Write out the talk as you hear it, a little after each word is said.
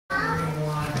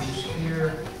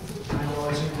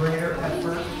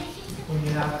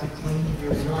to clean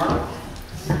your yard,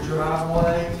 your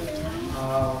driveway,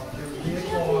 your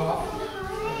vehicle off.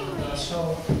 And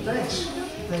so thanks.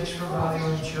 Thanks for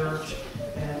valuing church.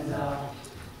 And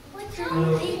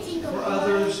for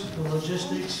others, the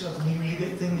logistics of needing to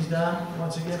get things done,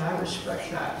 once again, I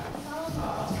respect that.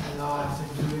 And I'll have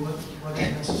to do what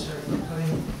is necessary.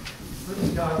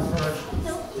 Putting God first.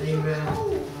 Amen.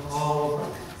 And all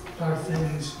of our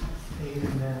things.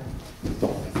 Amen.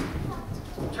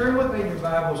 Turn with me in your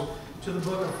Bibles to the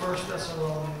book of 1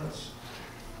 Thessalonians.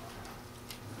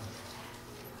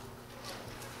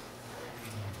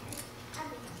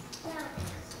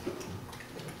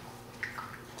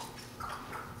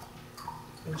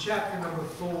 In chapter number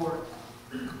 4,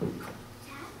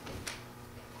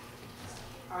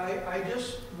 I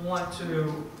just want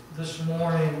to, this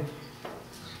morning,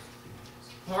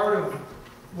 part of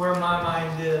where my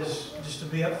mind is, just to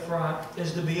be up front,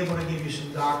 is to be able to give you some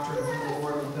doctrine from the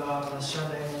Word of God on a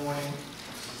Sunday morning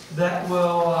that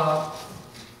will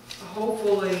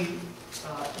hopefully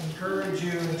encourage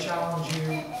you and challenge you.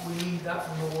 We need that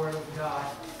from the Word of God.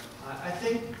 I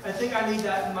think I need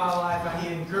that in my life. I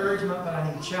need encouragement, but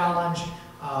I need challenge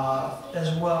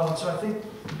as well. And so I think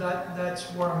that's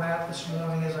where I'm at this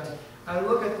morning as I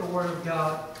look at the Word of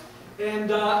God.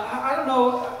 And I don't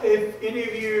know if any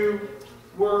of you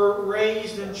were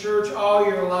raised in church all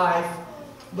your life,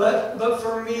 but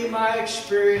for me, my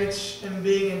experience in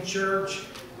being in church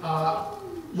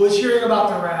was hearing about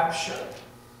the rapture.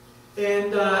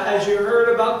 And as you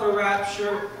heard about the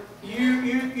rapture,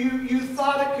 you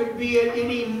thought it could be at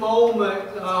any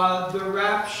moment the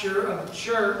rapture of the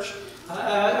church.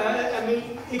 I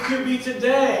mean, it could be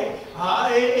today.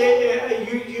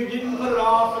 You didn't put it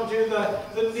off into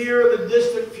the near or the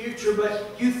distant future, but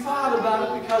you thought about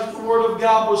it because the Word of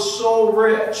God was so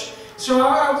rich. So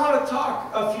I want to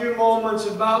talk a few moments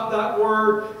about that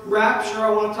word, rapture.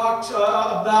 I want to talk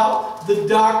about the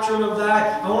doctrine of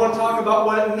that. I want to talk about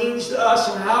what it means to us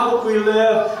and how we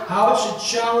live, how it should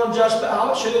challenge us, but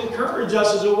how it should encourage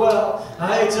us as well.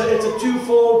 It's a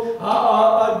twofold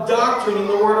doctrine in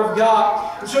the Word of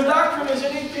God. And so doctrine is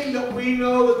anything that we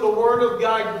know that the Word of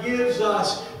God gives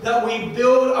us, that we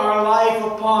build our life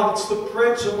upon. It's the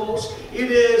principles.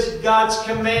 It is God's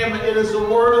commandment. It is the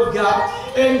Word of God.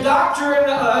 And doctrine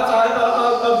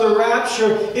of the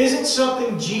rapture isn't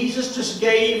something Jesus just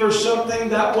gave or something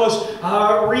that was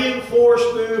reinforced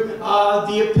through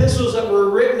the epistles that were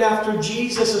written after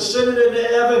Jesus ascended into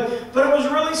heaven, but it was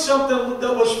really something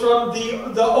that was from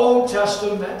the Old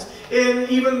Testament. And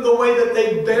even the way that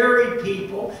they buried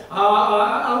people.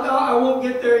 I won't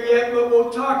get there yet, but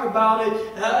we'll talk about it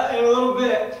in a little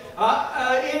bit.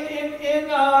 In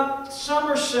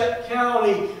Somerset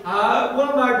County, one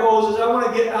of my goals is I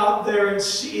want to get out there and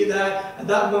see that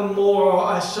memorial,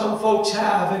 as some folks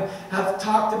have, and have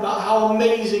talked about how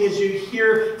amazing as you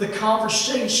hear the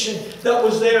conversation that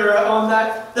was there on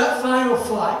that final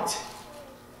flight.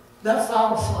 That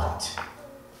final flight.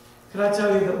 Can I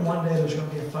tell you that one day there's going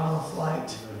to be a final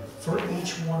flight for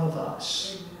each one of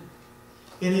us?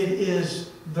 And it is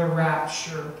the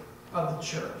rapture of the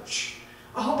church.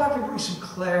 I hope I can bring some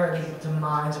clarity to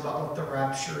minds about what the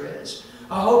rapture is.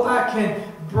 I hope I can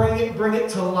bring it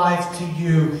to life to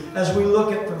you as we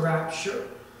look at the rapture.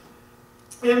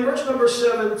 In verse number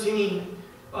 17,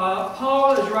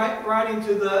 Paul is writing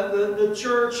to the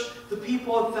church, the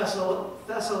people of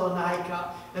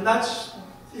Thessalonica, and that's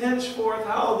henceforth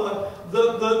how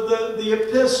the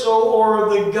epistle or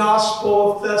the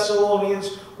gospel of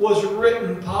Thessalonians was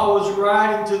written. Paul was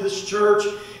writing to this church.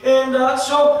 And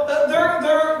so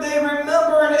they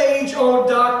remember an age-old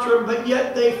doctrine, but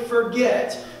yet they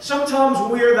forget. Sometimes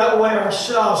we're that way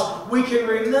ourselves. We can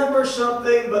remember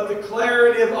something, but the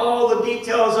clarity of all the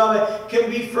details of it can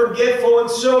be forgetful. And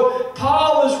so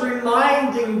Paul is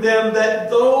reminding them that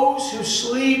those who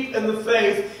sleep in the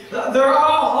faith, they're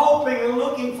all hoping and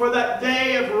looking for that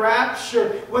day of rapture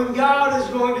when God is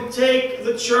going to take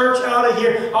the church out of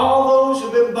here. All those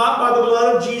who've been bought by the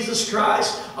blood of Jesus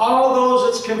Christ, all those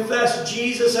that's confessed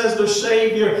Jesus as their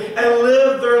Savior and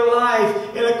lived their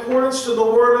life in accordance to the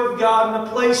Word of God in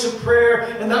a place of prayer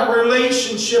and that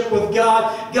relationship with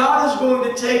God. God is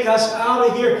going to take us out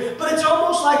of here. But it's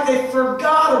almost like they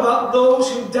forgot about those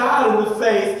who died in the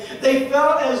faith. They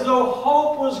felt as though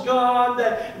hope was gone,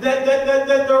 that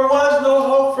there was no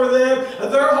hope for them.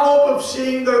 Their hope of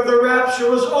seeing the rapture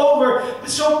was over.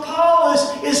 So Paul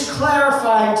is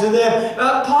clarifying to them.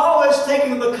 Paul is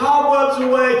taking the cobwebs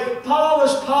away. Paul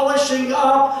is polishing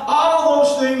up all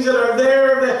those things that are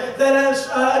there that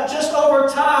has just over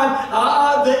time,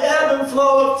 the ebb and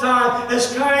flow of time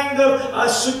has kind of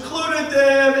secluded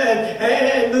them,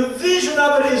 and the vision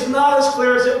of it is not as as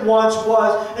clear as it once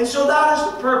was. And so that is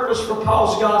the purpose for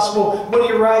Paul's gospel when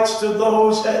he writes to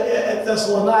those at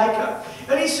Thessalonica.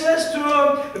 And he says to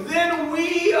them, then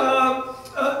we,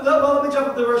 let me jump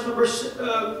up to verse number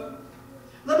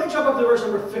Let me jump up to verse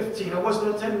number 15. I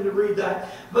wasn't intending to read that.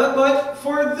 But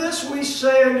for this we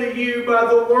say unto you by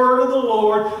the word of the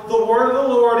Lord. The word of the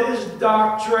Lord is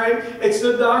doctrine. It's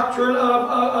the doctrine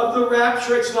of the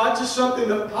rapture. It's not just something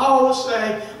that Paul was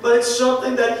saying, but it's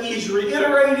something that he's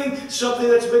reiterating, something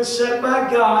that's been said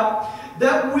by God,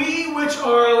 that we which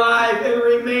are alive and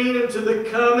remain unto the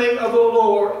coming of the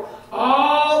Lord,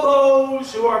 all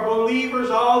those who are believers,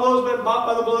 all those been bought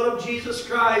by the blood of Jesus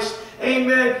Christ,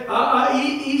 amen.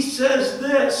 He says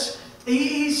this.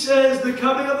 He says the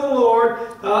coming of the Lord,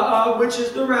 which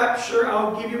is the rapture,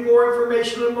 I'll give you more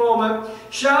information in a moment,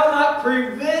 shall not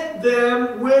prevent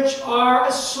them which are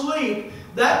asleep.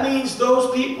 That means those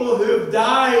people who have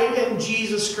died in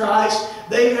Jesus Christ,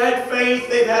 they've had faith,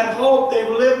 they've had hope, they've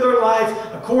lived their life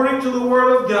according to the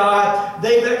Word of God.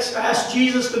 They've asked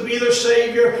Jesus to be their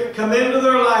Savior, come into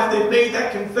their life. They've made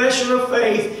that confession of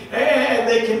faith, and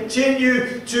they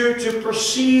continue to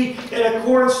proceed in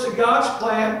accordance to God's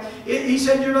plan. He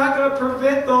said, you're not going to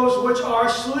prevent those which are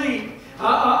asleep,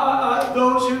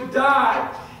 those who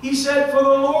died. He said, for the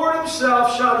Lord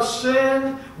himself shall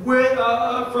descend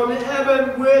from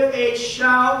heaven with a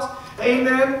shout.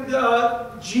 Amen.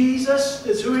 Jesus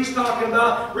is who he's talking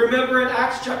about. Remember in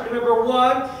Acts chapter number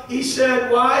 1, he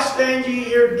said, why stand ye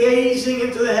here gazing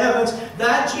into the heavens?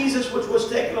 That Jesus which was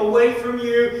taken away from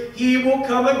you, he will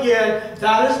come again.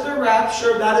 That is the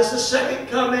rapture. That is the second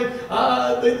coming.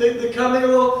 The coming of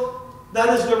the Lord. That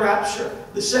is the rapture.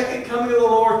 The second coming of the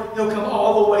Lord, he'll come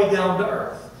all the way down to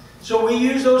earth. So we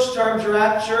use those terms,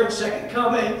 rapture and second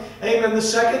coming. Amen. The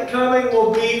second coming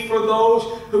will be for those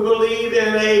who believe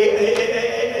in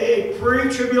a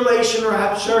pre-tribulation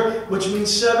rapture, which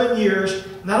means 7 years.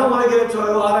 And I don't want to get into a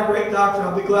lot of great doctrine.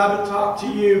 I'll be glad to talk to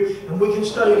you, and we can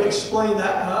study and explain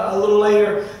that a little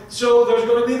later. So there's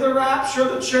going to be the rapture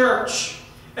of the church.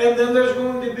 And then there's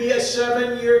going to be a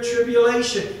 7-year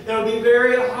tribulation. It'll be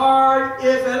very hard,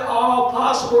 if at all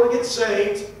possible, to get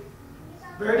saved.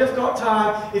 Very difficult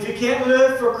time. If you can't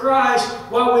live for Christ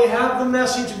while we have the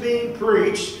message being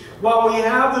preached, while we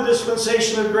have the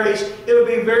dispensation of grace, it'll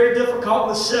be very difficult in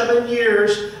the 7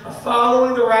 years of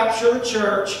following the rapture of the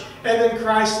church, and then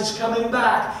Christ is coming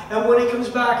back. And when he comes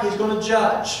back, he's going to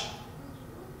judge.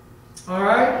 All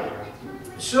right?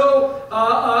 So,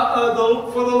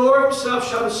 for the Lord himself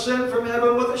shall descend from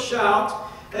heaven with a shout,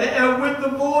 and with the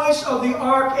voice of the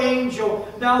archangel.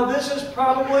 Now this is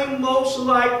probably most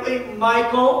likely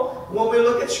Michael. When we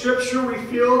look at Scripture, we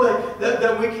feel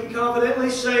that we can confidently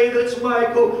say that it's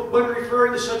Michael when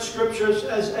referring to such Scriptures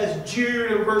as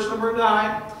Jude in verse number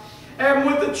 9. And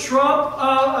with the trump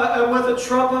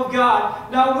of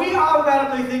God. Now we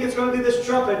automatically think it's going to be this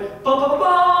trumpet. Bum, bum, bum,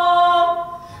 bum.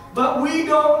 But we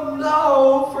don't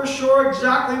know for sure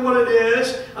exactly what it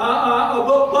is.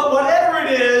 But whatever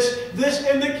it is, this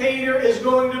indicator is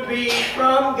going to be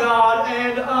from God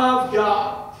and of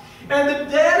God. And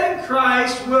the dead in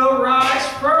Christ will rise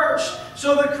first.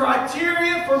 So the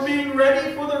criteria for being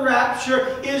ready for the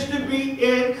rapture is to be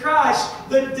in Christ.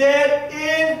 The dead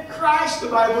in Christ, the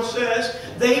Bible says,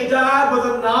 they died with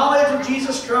a knowledge of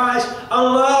Jesus Christ, a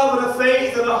love and a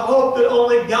faith and a hope that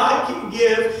only God can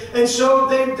give. And so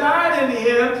they died in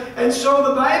Him. And so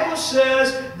the Bible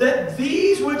says that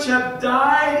these which have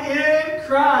died in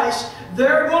Christ,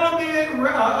 they're going to be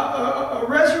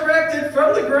resurrected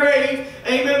from the grave.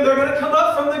 Amen. They're going to come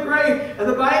up from the grave. And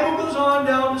the Bible goes on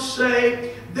down to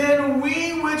say, then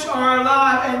we which are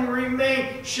alive and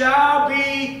remain shall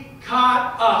be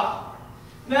caught up.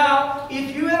 Now,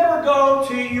 if you ever go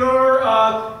to your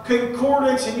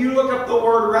concordance and you look up the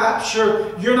word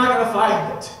rapture, you're not going to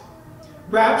find it.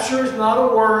 Rapture is not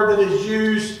a word that is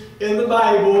used in the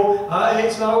Bible.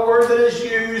 It's not a word that is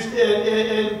used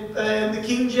in the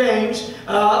King James,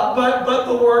 but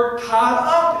the word caught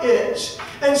up is.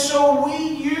 And so we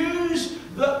use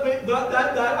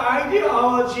that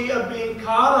ideology of being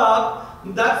caught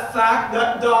up, that fact,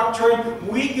 that doctrine,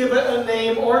 we give it a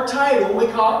name or title. We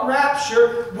call it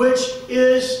rapture, which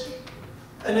is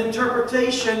an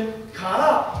interpretation, caught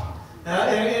up.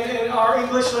 In our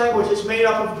English language, it's made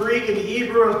up of Greek and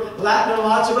Hebrew and Latin and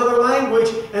lots of other language,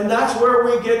 and that's where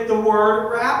we get the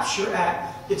word rapture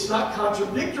at. It's not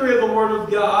contradictory of the Word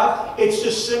of God, it's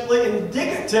just simply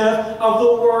indicative of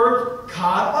the word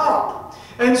caught up.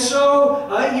 And so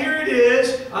here it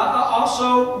is,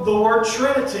 also the word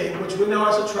Trinity, which we know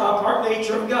as a tripart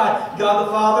nature of God. God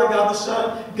the Father, God the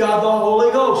Son, God the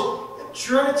Holy Ghost.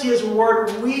 Trinity is a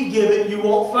word we give it. You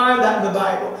won't find that in the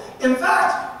Bible. In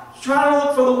fact, try to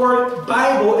look for the word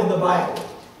Bible in the Bible.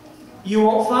 You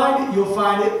won't find it. You'll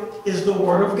find it is the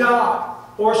Word of God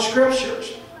or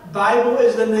Scriptures. Bible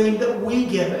is the name that we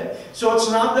give it. So it's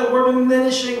not that we're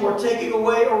diminishing, we're taking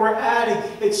away, or we're adding.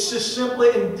 It's just simply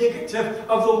indicative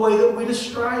of the way that we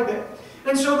describe it.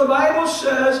 And so the Bible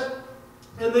says,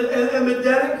 and the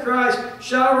dead in Christ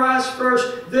shall rise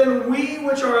first. Then we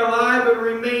which are alive and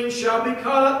remain shall be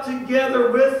caught up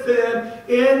together with them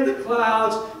in the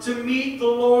clouds to meet the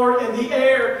Lord in the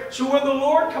air. So when the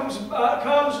Lord comes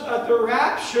at the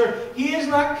rapture, He is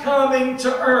not coming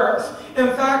to earth. In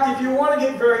fact, if you want to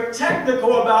get very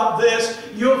technical about this,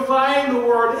 you'll find the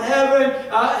word heaven.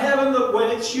 When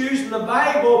it's used in the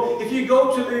Bible, if you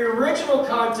go to the original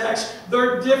context, there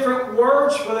are different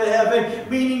words for the heaven,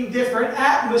 meaning different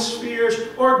atmospheres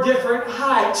or different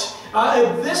heights.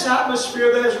 This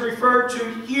atmosphere that is referred to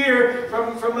here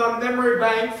from a memory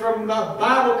bank from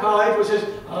Bible college, which is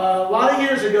a lot of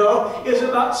years ago, is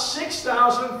about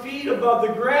 6,000 feet above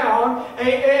the ground,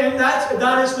 and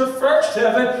that is the first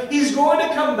heaven. He's going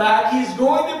to come back. He's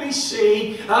going to be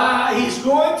seen. He's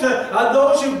going to,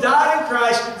 those who died in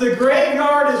Christ, the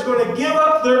graveyard is going to give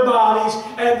up their bodies,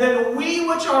 and then we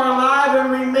which are alive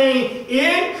and remain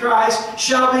in Christ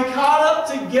shall be caught up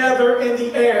together in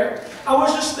the air. I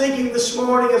was just thinking this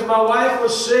morning as my wife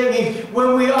was singing,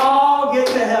 when we all get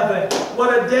to heaven,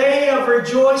 what a day of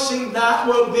rejoicing that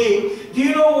will be. Do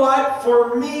you know what?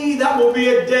 For me, that will be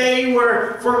a day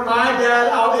where, for my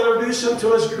dad, I'll introduce him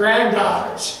to his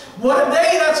granddaughters. What a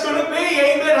day that's going to be.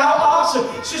 Amen. How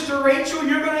awesome. Sister Rachel,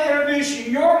 you're going to introduce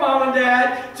your mom and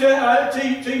dad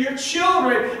to your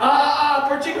children.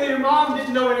 Particularly your mom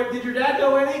didn't know any. Did your dad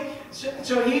know any?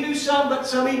 So he knew some, but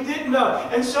some he didn't know.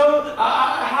 And so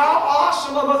how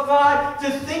awesome of a thought to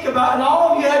think about. And all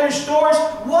of you have your stories.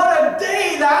 What a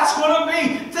day that's going to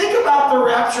be. Think about the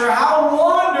rapture. How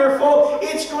wonderful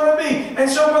it's going to be. And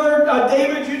so Brother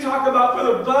David, you talk about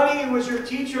Brother Bunny, who was your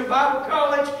teacher at Bible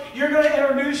college. You're going to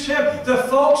introduce him to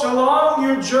folks along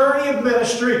your journey of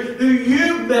ministry who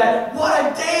you've met. What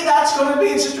a day that's going to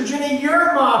be. And Sister Jenny,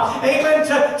 your mom. Amen.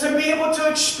 To be able to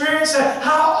experience that.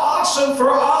 How awesome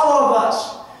for all of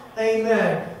us.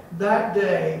 Amen. That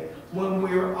day when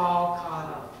we were all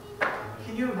caught up.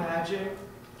 Can you imagine?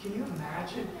 Can you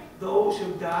imagine those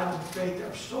who died in faith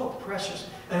are so precious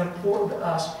and important to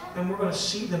us, and we're going to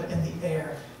see them in the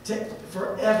air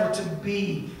forever to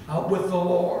be with the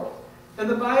Lord. And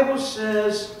the Bible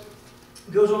says,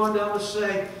 goes on down to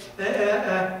say,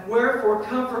 wherefore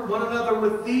comfort one another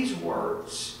with these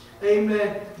words.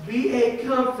 Amen. Be a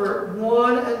comfort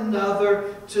one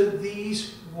another to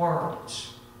these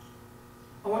words.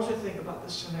 I want you to think about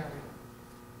this scenario.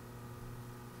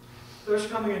 There's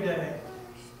coming a day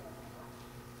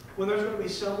when there's going to be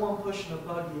someone pushing a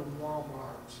buggy in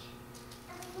Walmart.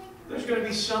 There's going to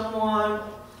be someone,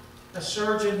 a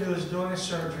surgeon who is doing a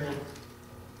surgery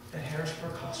at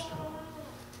Harrisburg Hospital.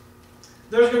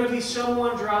 There's going to be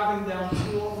someone driving down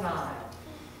 209.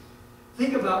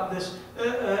 Think about this.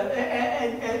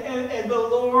 And the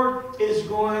Lord is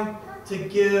going to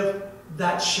give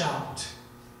that shout.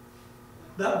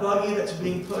 That buggy that's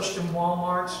being pushed in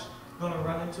Walmart's going to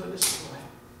run into a display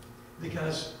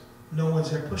because no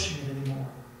one's there pushing it anymore.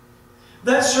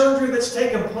 That surgery that's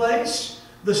taken place,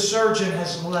 the surgeon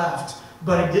has left,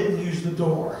 but he didn't use the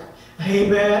door.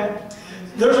 Amen.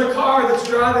 There's a car that's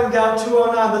driving down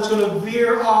 209 that's going to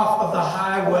veer off of the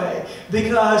highway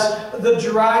because the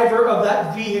driver of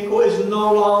that vehicle is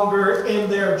no longer in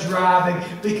there driving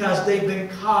because they've been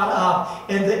caught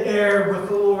up in the air with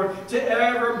the Lord, to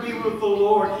ever be with the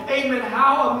Lord. Amen.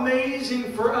 How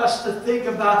amazing for us to think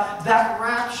about that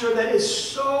rapture that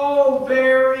is so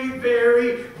very,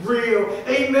 very real.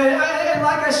 Amen. And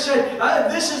like I said,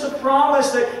 this is a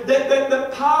promise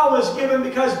that Paul was given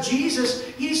because Jesus,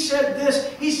 he said this.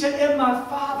 He said, in my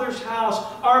Father's house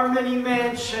are many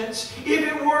mansions. If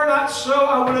it were not so,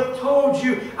 I would have told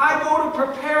you. I go to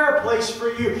prepare a place for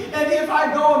you. And if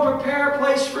I go and prepare a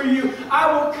place for you,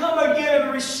 I will come again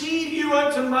and receive you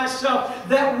unto myself,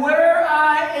 that where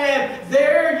I am,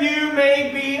 there you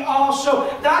may be also.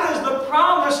 That is the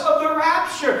promise of the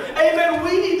rapture. Amen.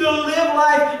 We need to live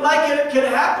life like it can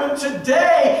happen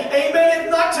today. Amen.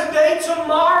 If not today,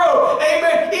 tomorrow.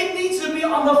 Amen. It needs to be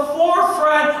on the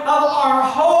forefront of our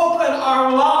hope and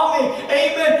our longing.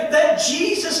 Amen. That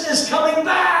Jesus is coming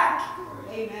back.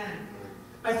 Amen.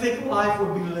 I think life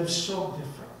would be lived so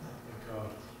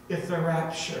differently if the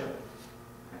rapture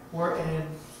were in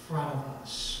front of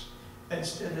us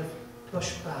instead of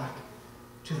pushed back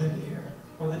to the near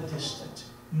or the distant,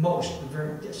 most the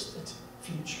very distant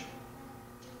future.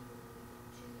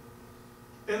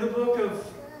 In the book of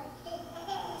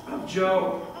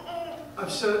Job, I've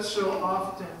said it so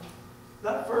often.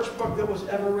 That first book that was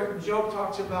ever written, Job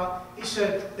talks about, he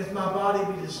said, if my body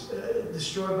be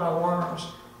destroyed by worms,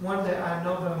 one day I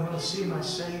know that I'm going to see my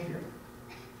Savior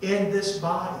in this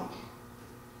body.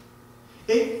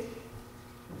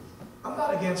 I'm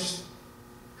not against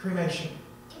cremation,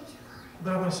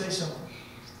 but I'm going to say something.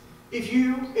 If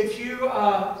you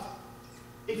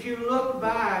look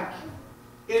back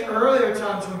in earlier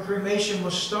times when cremation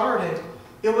was started,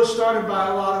 it was started by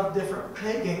a lot of different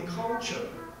pagan culture.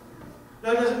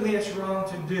 That doesn't mean it's wrong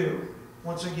to do.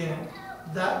 Once again,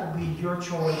 that will be your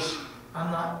choice.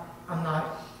 I'm not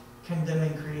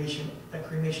condemning cremation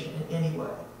in any way.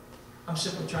 I'm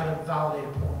simply trying to validate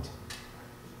a point.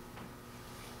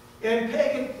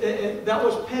 That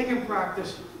was pagan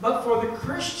practice. But for the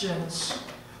Christians,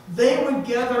 they would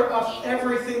gather up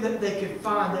everything that they could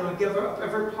find. They would gather up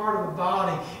every part of the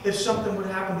body. If something would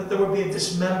happen, that there would be a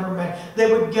dismemberment,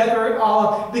 they would gather it all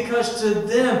up, because to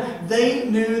them, they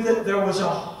knew that there was a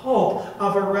hope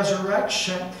of a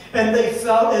resurrection. And they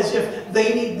felt as if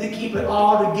they needed to keep it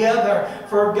all together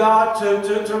for God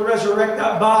to resurrect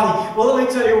that body. Well, let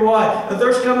me tell you what.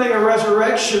 There's coming a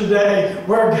resurrection day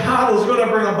where God is going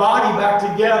to bring a body back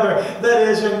together that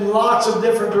is in lots of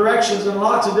different directions and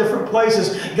lots of different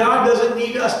places. God doesn't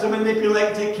need us to manipulate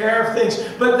and take care of things,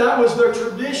 but that was their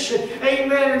tradition.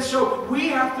 Amen. And so we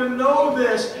have to know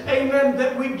this. Amen.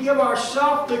 That we give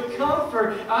ourselves the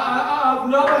comfort of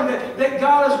knowing that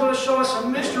God is going to show us a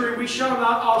mystery. We shall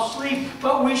not all sleep,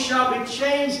 but we shall be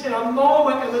changed in a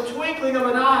moment, in the twinkling of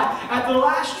an eye. At the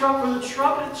last trump, when the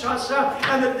trumpet shall sound,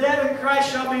 and the dead in Christ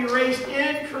shall be raised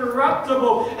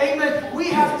incorruptible. Amen. We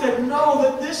have to know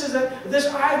that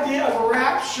this idea of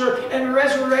rapture and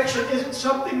resurrection isn't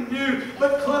something new.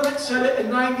 But Clement said it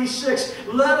in 96.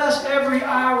 Let us every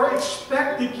hour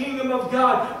expect the kingdom of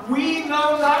God. We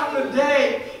know not the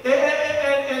day.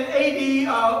 In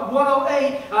AD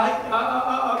 108,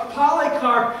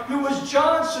 Polycarp, who was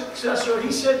John's successor,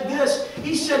 he said this.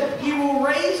 He said, He will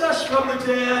raise us from the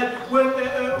dead when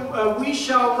we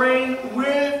shall reign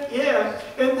with Him.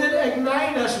 And then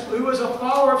Ignatius, who was a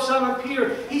follower of Simon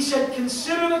Peter, he said,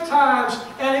 consider the times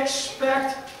and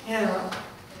expect Him.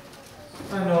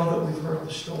 I know that we've heard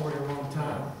the story a long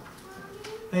time.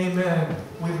 Amen.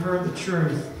 We've heard the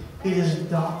truth. It is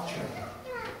doctrine.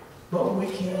 But we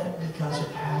can't, because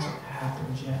it hasn't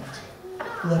happened yet,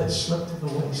 let it slip to the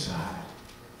wayside.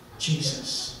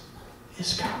 Jesus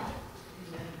is coming.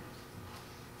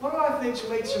 What do I think's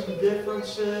made some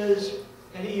differences,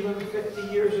 and even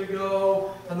 50 years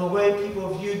ago, and the way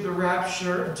people viewed the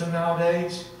rapture until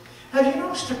nowadays? Have you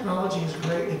noticed technology has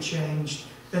greatly changed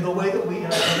in the way that we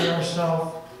entertain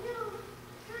ourselves?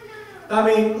 I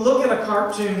mean, look at a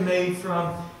cartoon made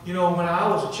from, when I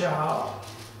was a child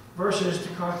versus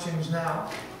the cartoons now.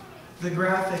 The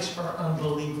graphics are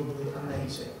unbelievably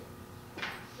amazing.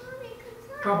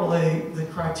 Probably the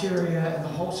criteria and the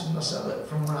wholesomeness of it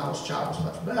from when I was a child was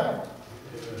much better.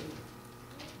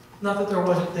 Not that there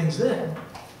wasn't things then,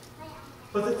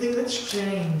 but the thing that's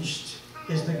changed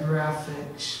is the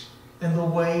graphics and the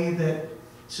way that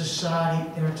society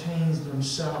entertains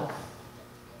themselves.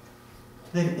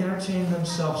 They've entertained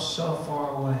themselves so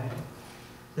far away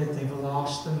that they've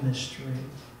lost the mystery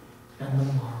and the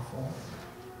marvel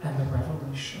and the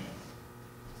revelation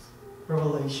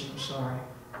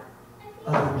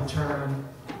of the return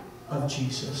of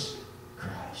Jesus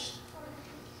Christ.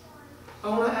 I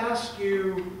want to ask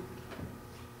you,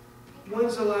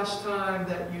 when's the last time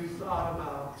that you thought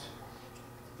about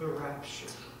the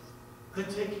rapture, the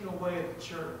taking away of the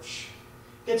church?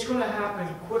 It's going to happen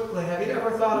quickly. Have you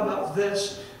ever thought about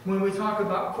this? When we talk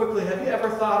about quickly, have you ever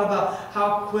thought about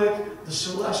how quick the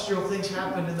celestial things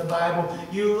happened in the Bible?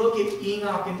 You look at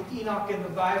Enoch, and Enoch in the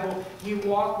Bible, he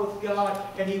walked with God,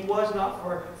 and he was not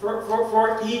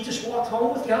he just walked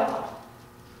home with God.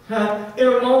 In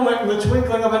a moment, in the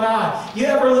twinkling of an eye. You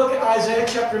ever look at Isaiah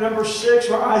chapter number 6,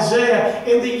 where Isaiah,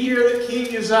 in the year that King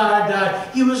Uzziah died,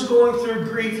 he was going through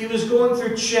grief, he was going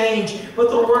through change. But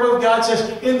the Word of God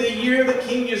says, in the year that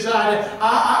King Uzziah died,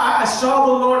 I saw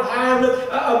the Lord high and lifted.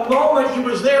 A moment he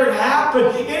was there, it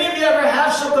happened. Any of you ever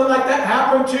have something like that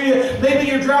happen to you? Maybe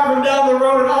you're driving down the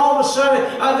road and all of a sudden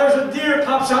there's a deer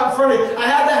pops out in front of you. I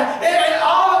had that,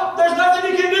 and there's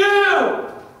nothing you can do.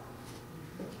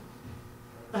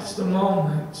 That's the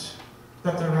moment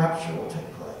that the rapture will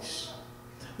take place.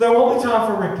 There won't be time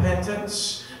for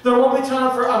repentance. There won't be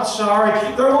time for, I'm sorry.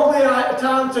 There won't be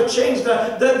time to change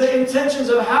the intentions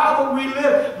of how that we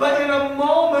live. But in a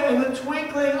moment, in the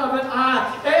twinkling of an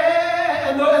eye,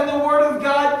 And the Word of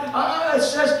God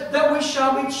says that we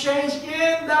shall be changed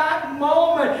in that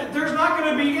moment. There's not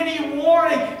going to be any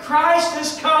warning. Christ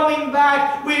is coming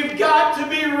back. We've got to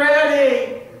be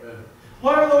ready.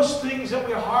 What are those things that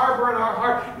we harbor in our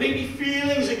heart? Maybe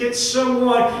feelings against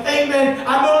someone. Amen.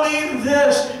 I believe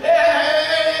this.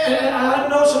 I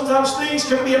know sometimes things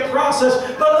can be a process,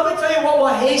 but let me tell you what will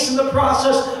hasten the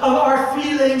process of our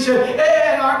feelings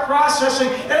and our processing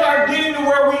and our getting to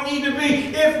where we need to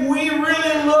be. If we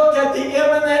really looked at the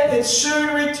imminent and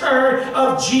soon return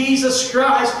of Jesus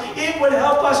Christ, it would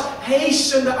help us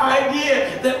hasten the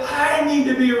idea that I need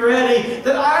to be ready,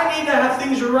 that I need to have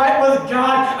things right with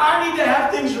God. I need to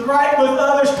have things right with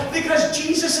others because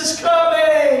Jesus is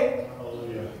coming.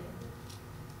 Hallelujah.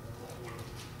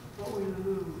 What we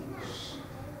lose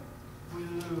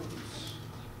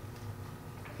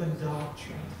the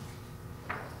doctrine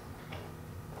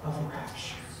of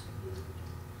rapture.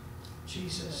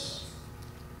 Jesus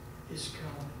is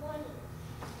coming.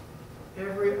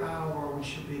 Every hour we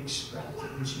should be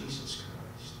expecting Jesus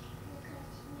Christ.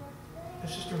 If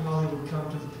Sister Holly would come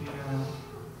to the piano.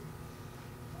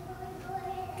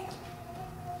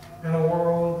 In a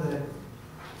world that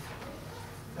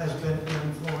has been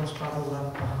influenced by the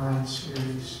Left Behind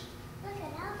series,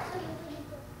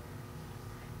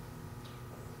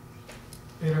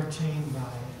 entertained by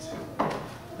it,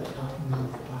 but not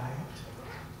moved by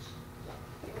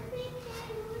it.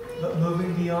 But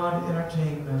moving beyond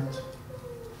entertainment,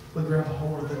 we grab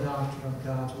hold of the doctrine of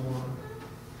God's Word.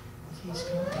 He's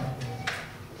coming again.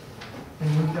 And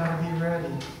we've got to be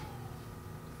ready.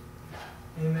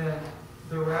 Amen.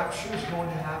 The rapture is going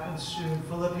to happen soon.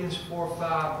 Philippians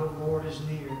 4:5, the Lord is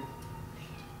near.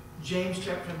 James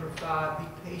chapter number 5, be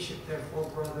patient therefore,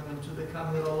 brethren, unto the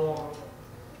coming of the Lord.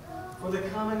 For the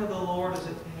coming of the Lord is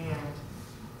at hand.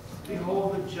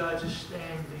 Behold, the judge is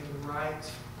standing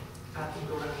right at the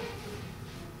door.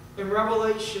 In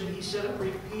Revelation, he said it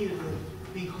repeatedly,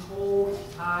 behold,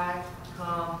 I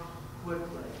come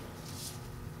quickly.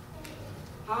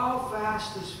 How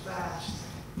fast is fast?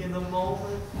 In the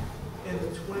moment, in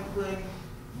the twinkling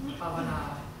of an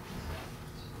eye.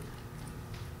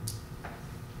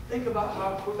 Think about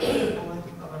how quickly the blink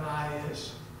of an eye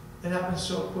is. It happens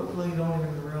so quickly you don't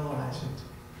even realize it.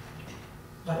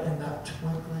 But in that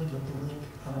twinkling, the blink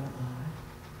of an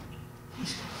eye,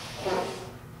 He's coming.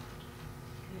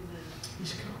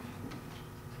 He's coming.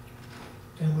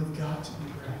 And we've got to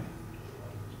be ready.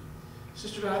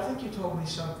 Sister, I think you told me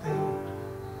something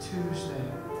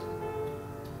Tuesday.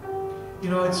 You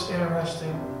know, it's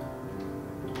interesting.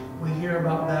 We hear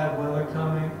about bad weather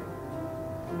coming.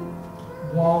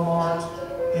 Walmart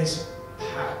is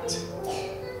packed.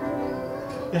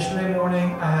 Yesterday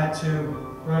morning, I had to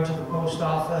run to the post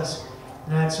office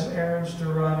and I had some errands to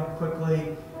run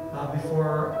quickly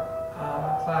before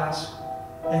class.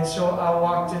 And so I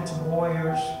walked into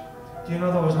Boyer's. Do you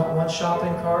know there was not one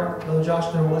shopping cart? No, Josh,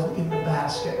 there wasn't even a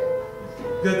basket.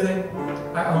 Good thing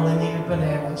I only needed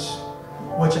bananas,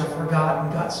 which I forgot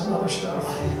and got some other stuff.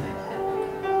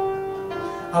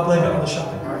 I'll blame it on the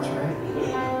shopping carts, right?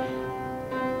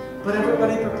 But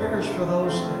everybody prepares for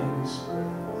those things.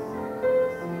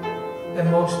 And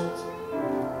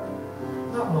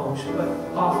not most, but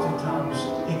oftentimes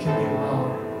it can be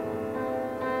wrong.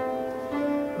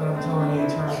 But I'm telling you,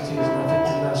 eternity is nothing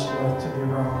to mess with, to be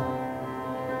wrong.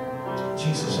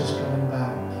 Jesus is coming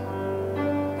back.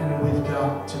 And we've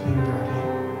got to be ready.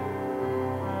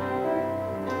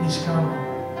 He's coming.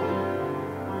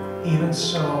 Even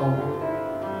so,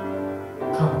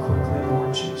 come quickly,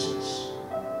 Lord Jesus.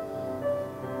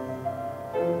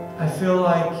 I feel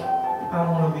like I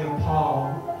want to be a Paul,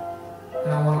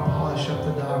 and I want to polish up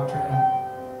the doctrine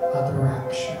of the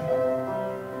rapture.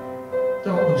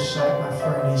 Don't lose sight, my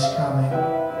friend, He's coming.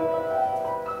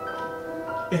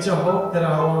 It's a hope that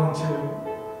I long to.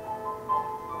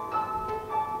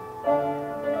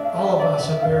 All of us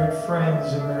have buried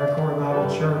friends in the Core Bible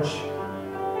Church.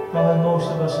 Probably most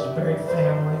of us have buried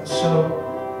family. So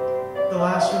the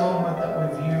last moment that we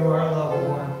view our loved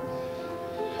one,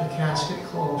 the casket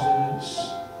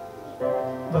closes,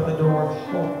 but the door of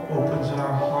hope opens in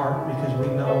our heart because we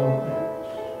know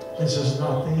that this is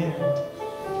not the end.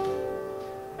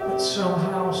 But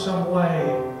somehow, some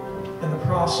way, in the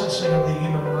processing of the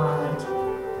human mind,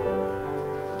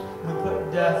 we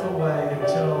put death away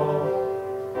until,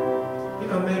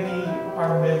 maybe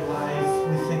our midlife,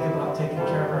 we think about taking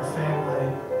care of our family.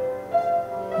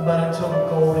 But until the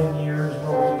golden years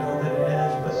where we know that it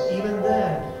is. But even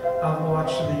then, I've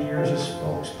watched the years as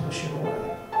folks push it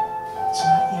away. It's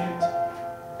not yet.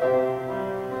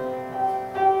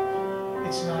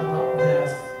 It's not about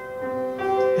death.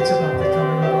 It's about the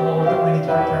coming of the Lord that we need to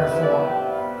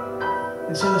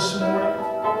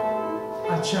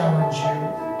challenge you.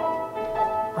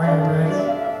 Are you ready?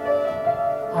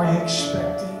 Are you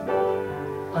expecting?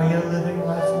 Are you living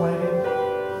life waiting?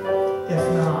 If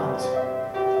not,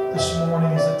 this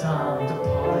morning is the time to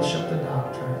polish up the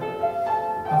doctrine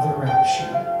of the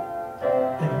rapture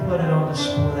and put it on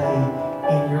display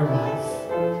in your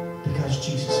life, because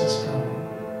Jesus is coming.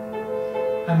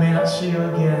 I may not see you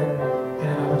again in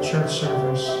another church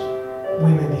service.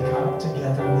 We may be caught up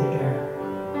together in the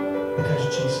air, because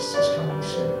Jesus is coming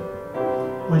soon.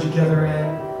 Would you gather in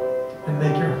and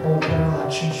make your hope and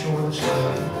election sure this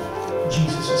morning?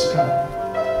 Jesus is coming.